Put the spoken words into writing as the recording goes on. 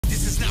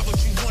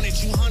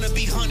it. You hunter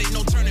be hunted,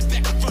 no turning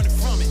back or running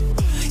from it.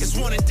 It's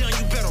one and done,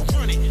 you better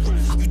run it.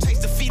 You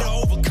take defeat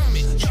or overcome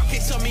it. Y'all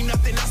can't tell me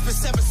nothing. I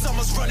spent 7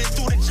 summers running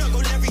through the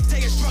jungle. Every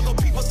day a struggle.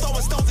 People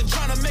throwing stones and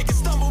trying to make it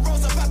stumble.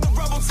 Rose about the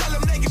rubble, tell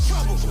them they get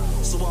trouble.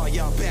 So all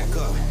y'all back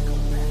up.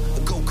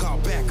 The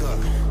go-kart back up.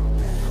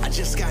 I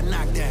just got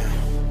knocked down.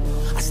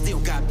 I still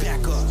got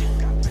back up.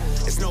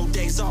 It's no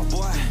days off,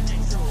 boy.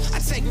 I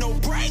take no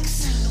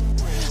breaks.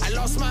 I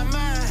lost my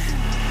mind.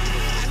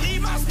 I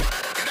need my